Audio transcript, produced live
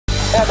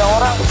ada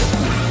orang.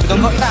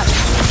 Tunggu nah.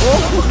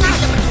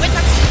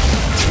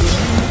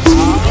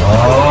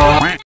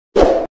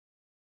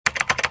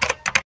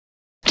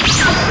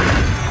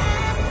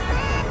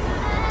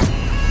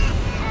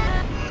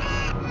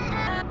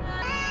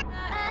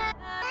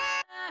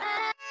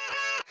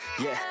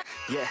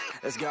 Yeah,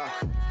 let's go.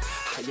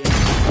 Yeah,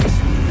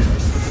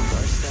 the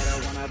worst that I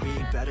wanna be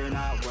better,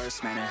 not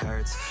worse, man, it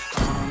hurts.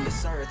 I'm on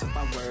this earth with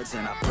my words,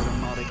 and I put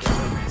them all together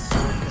and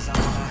insert, cause I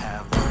wanna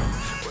have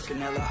worth. Working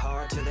hella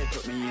hard till they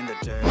put me in the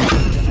dirt.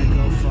 Then I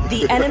go far.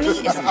 The enemy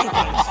is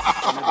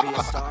Wanna be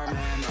a star,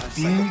 man, life's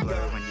like a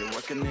blur. When you're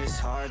working this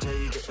hard till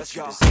you get what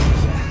you deserve.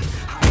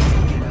 Yeah, I ain't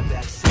taking a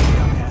backseat,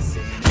 I'm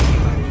passing.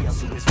 Anybody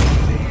else who is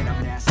rapping, I'm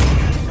nasty.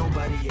 Ain't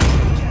nobody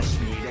able to catch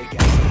me, they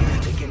gas me.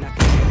 They cannot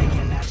compare, they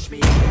can't match me,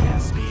 I'm at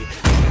half speed.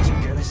 Got your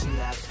girl and she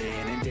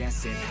laughing and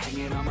dancing,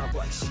 hanging on my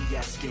butt, she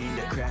asking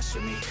to crash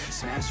with me.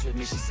 Smash with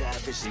me, she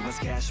savage, she wants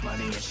cash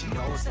money, and she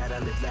knows that I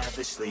live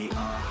lavishly.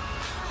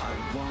 I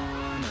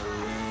wanna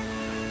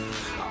live,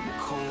 I'm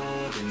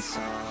cold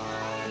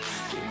inside.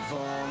 Give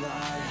all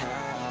I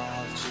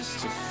have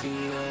just to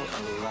feel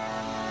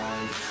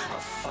alive. I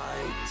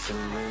fight to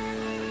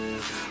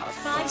live.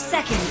 5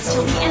 seconds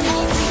till the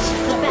enemy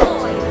reaches the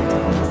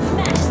battlefield.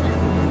 Smash them.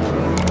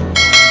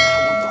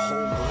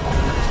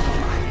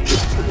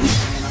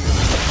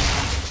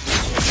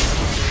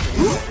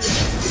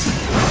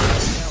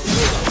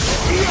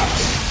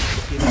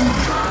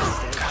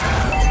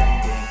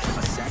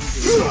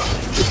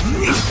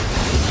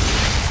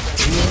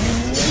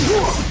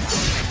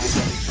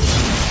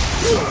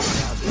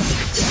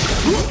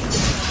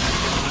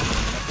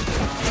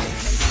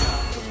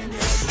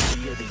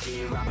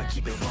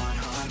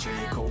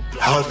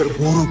 Hal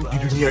terburuk di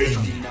dunia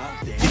ini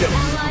tidak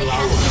memiliki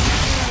lawan.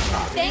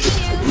 Thank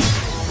you.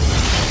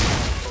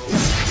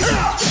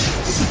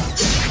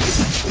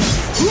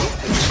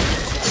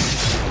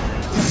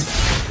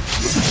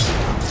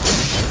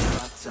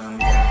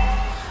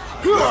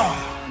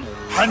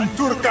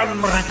 Hancurkan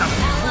mereka.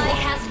 Ally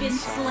has been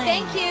slain.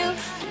 Thank you.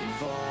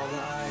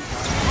 Ally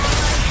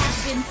has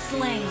been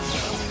slain.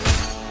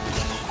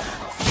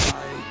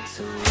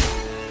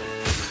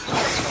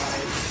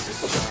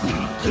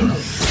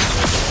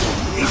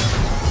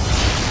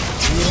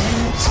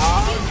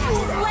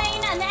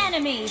 Slain an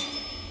enemy.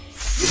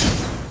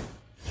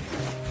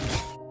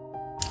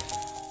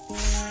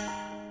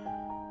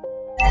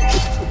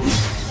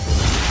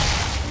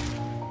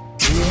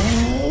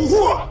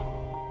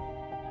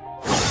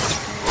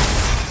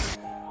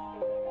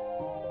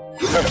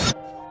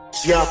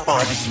 Siapa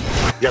di sini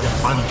yang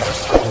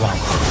pantas aku lawan?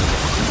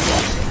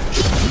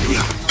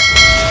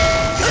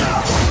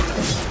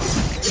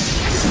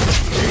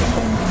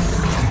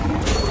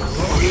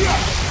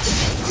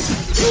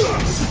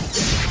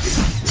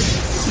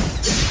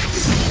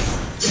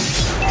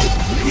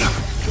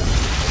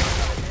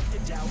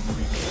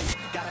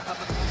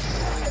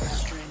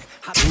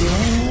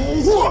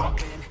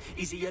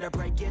 Easier to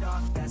break it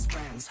off best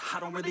friends. I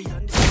don't really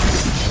understand.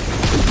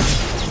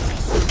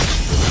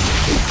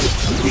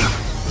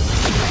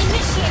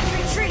 Initiate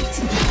retreat.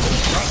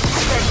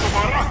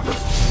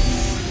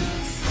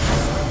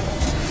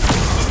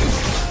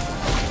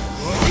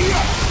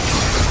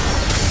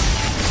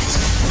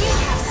 You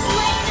have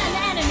slain an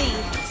enemy.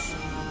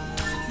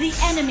 The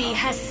enemy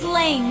has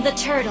slain the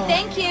turtle.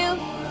 Thank you.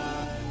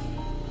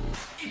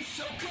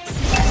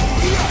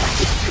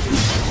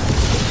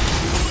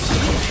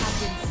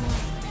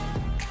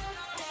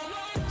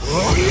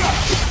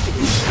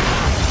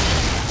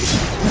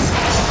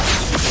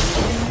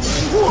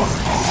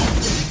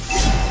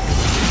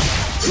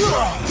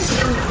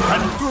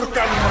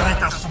 Hancurkan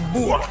mereka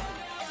semua.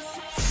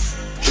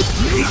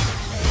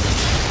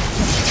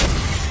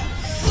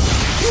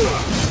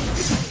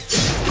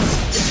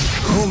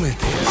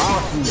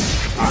 Aku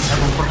akan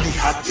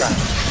memperlihatkan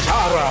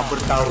cara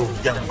bertarung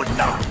yang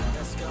benar.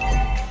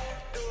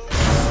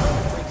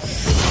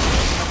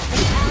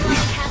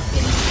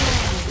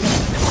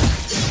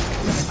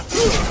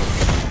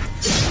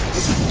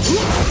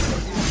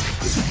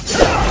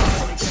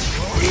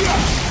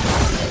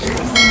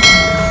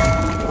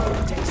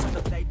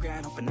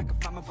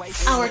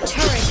 Our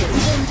turret has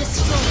been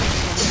destroyed.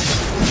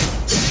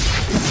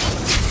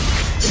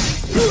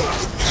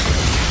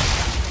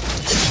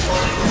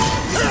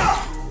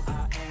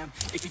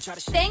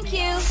 Thank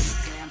you.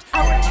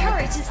 Our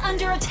turret is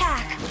under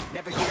attack.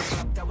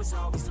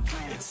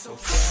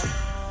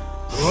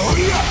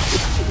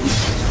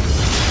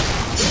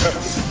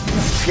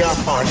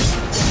 Siapa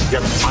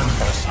yang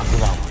pantas aku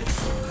lawan?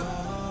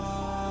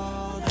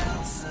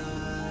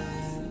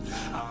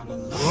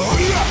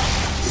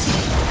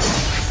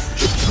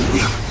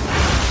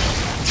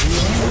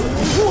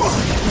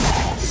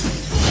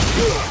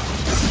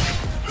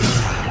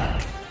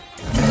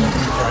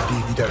 Jadi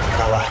tidak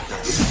terkalahkan.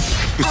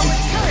 Our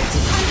turret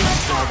is under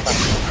attack.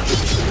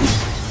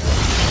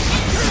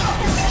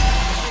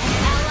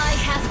 Ally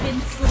has been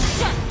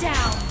shut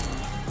down.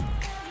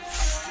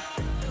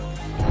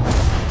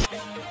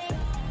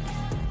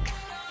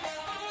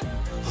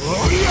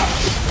 Oh, yeah!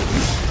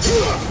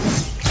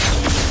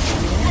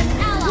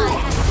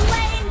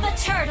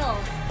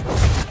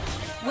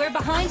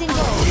 behind in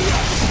gold.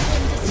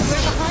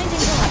 We're behind in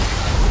gold.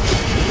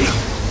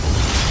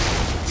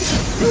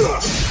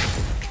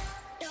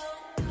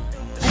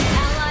 An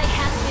ally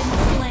has been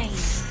slain.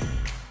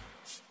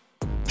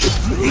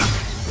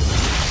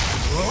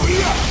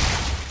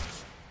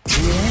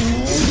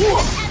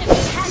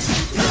 Enemy has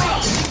been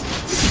slain.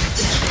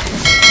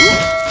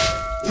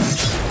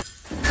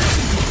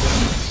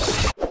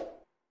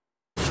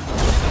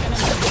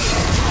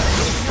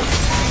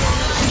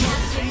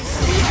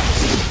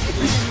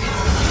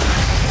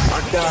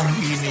 Pedang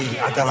ini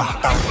adalah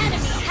takdir,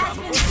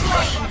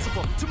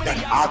 dan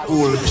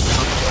aku lebih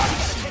senang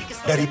beraksi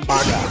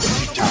daripada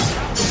berbicara.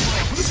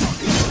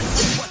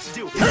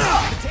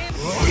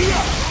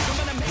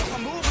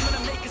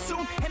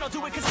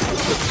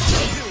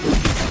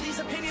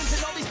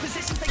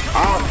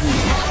 Aku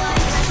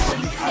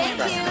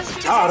melihatkan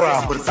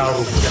cara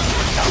bertarung yang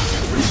benar.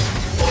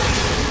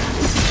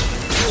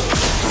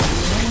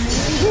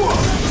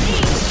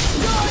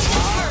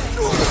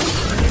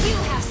 You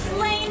have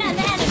slain an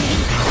enemy.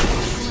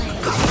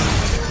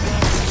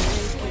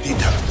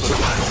 Tidak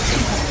berbahaya.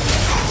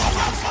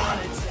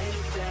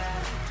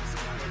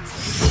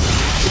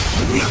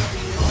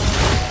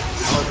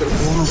 Hal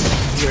terburuk di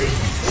dunia ini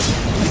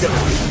tidak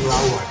memiliki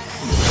lawan.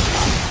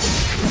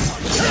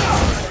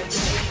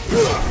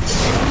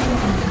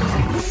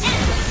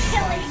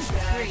 Killing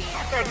spree.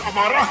 Akan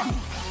amarah.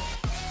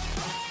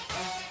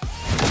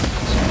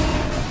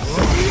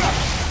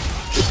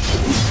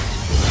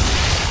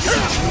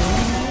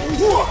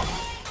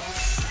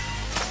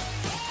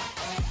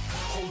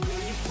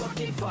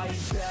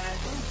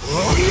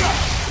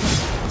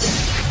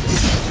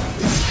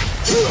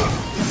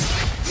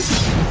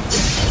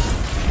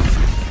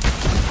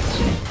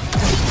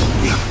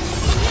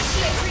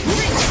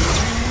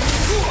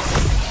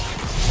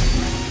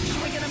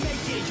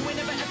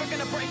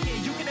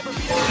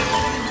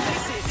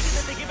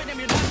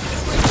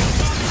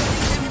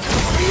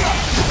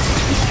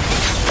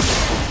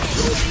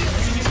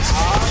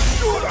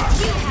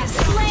 You have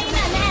slain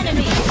an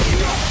enemy.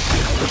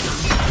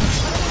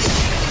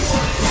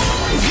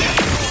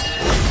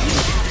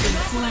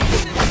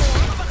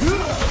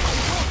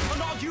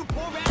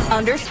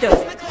 Understood.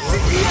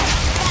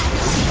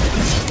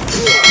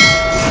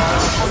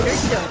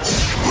 Understood.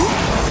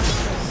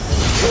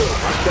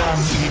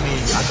 Pedang ini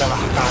adalah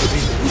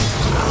takdir,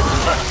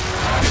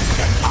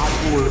 dan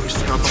aku lebih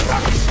suka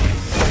beraksi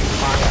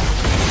daripada.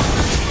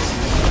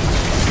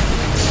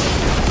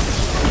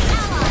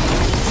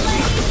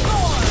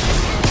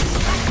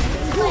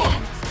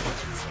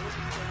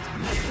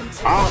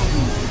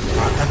 Aku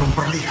akan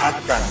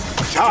memperlihatkan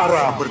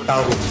cara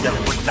bertarung yang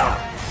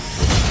benar.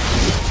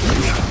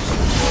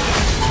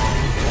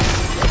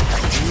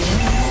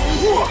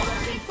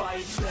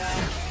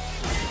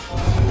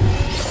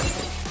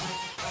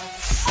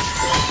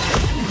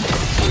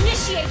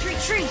 Initiate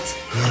retreat.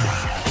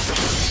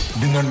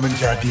 Dengan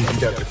menjadi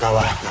tidak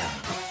terkalahkan,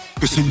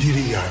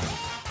 kesendirian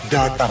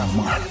datang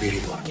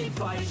menghampiriku.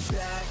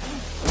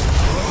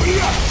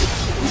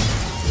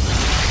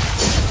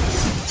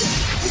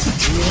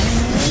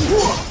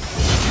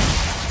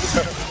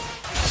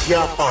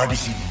 Siapa di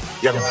sini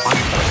yang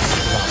pantas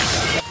selamat?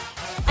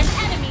 An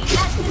enemy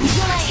has been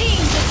slain.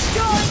 Team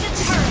destroy the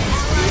turret.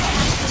 Ally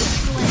has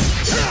been slain.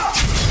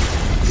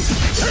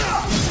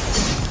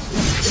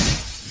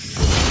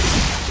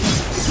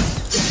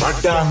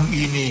 Pedang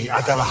ini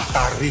adalah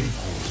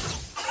taringku,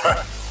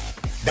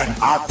 dan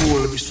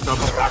aku lebih suka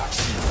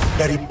beraksi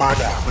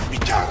daripada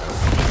berbicara.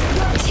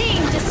 Your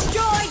team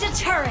destroyed a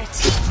turret.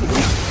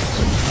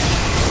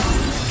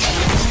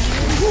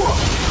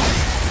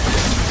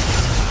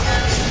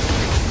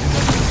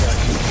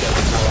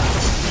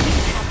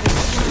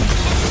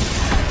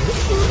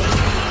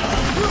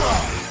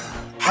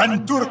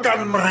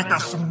 Hancurkan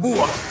mereka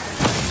semua.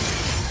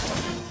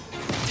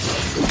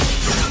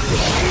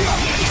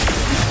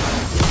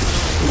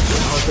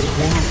 Hal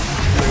terburuk.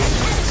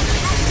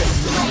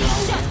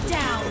 Shut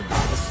down.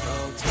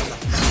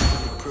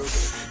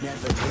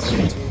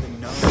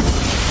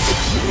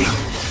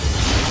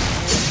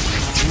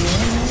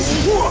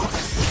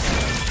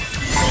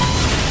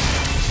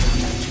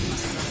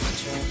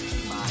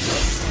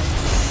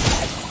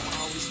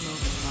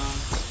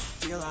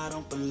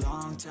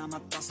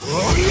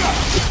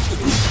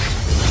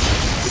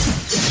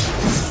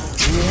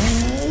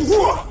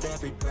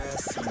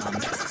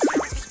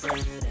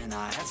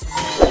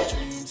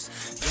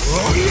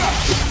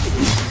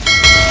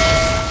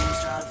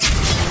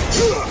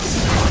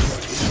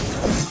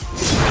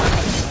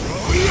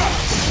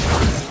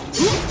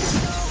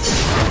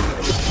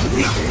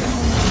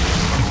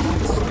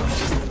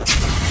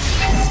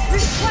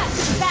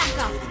 Request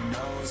backup.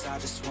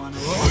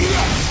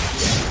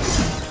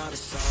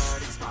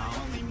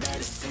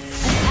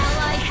 An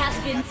ally has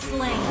been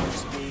slain.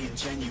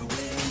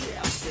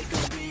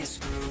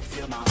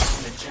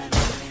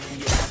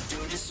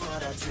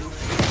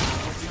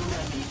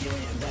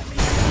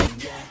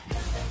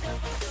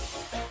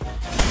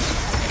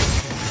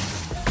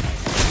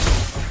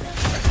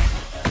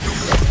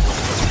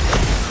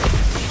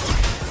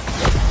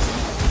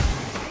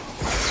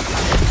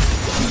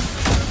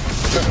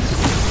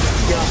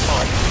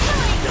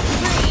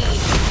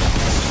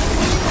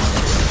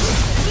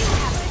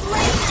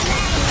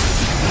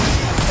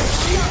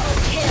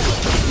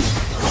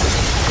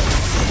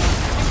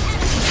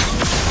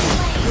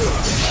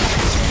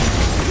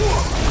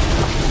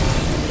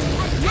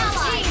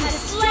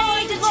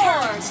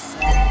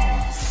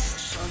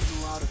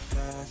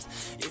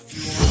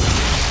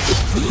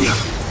 Your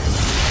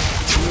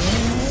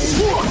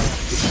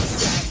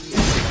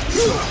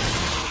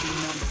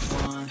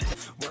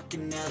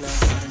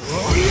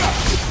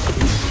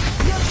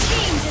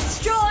team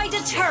destroyed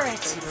a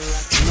turret.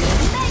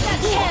 Mega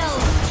kill.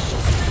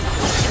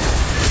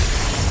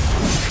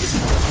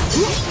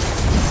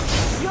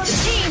 Your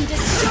team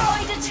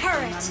destroyed a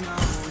turret.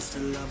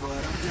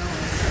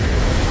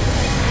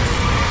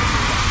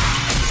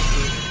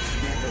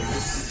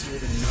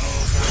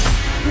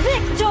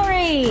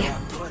 Victory!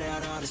 Put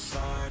out all this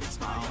art, it's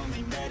my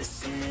only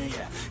medicine,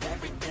 yeah.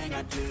 Everything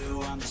I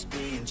do, I'm just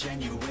being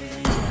genuine,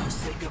 yeah. I'm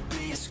sick of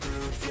being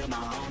screwed, feel my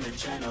own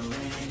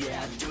adrenaline,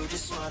 yeah. I do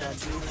just what I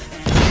do,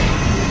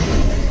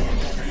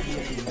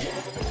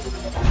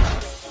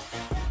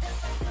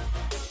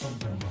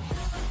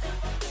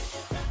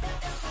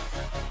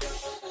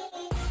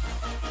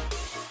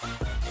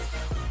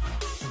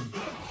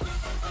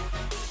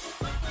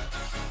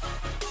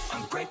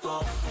 I'm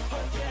grateful,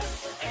 oh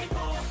yeah,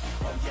 able,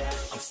 oh yeah,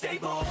 I'm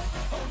stable.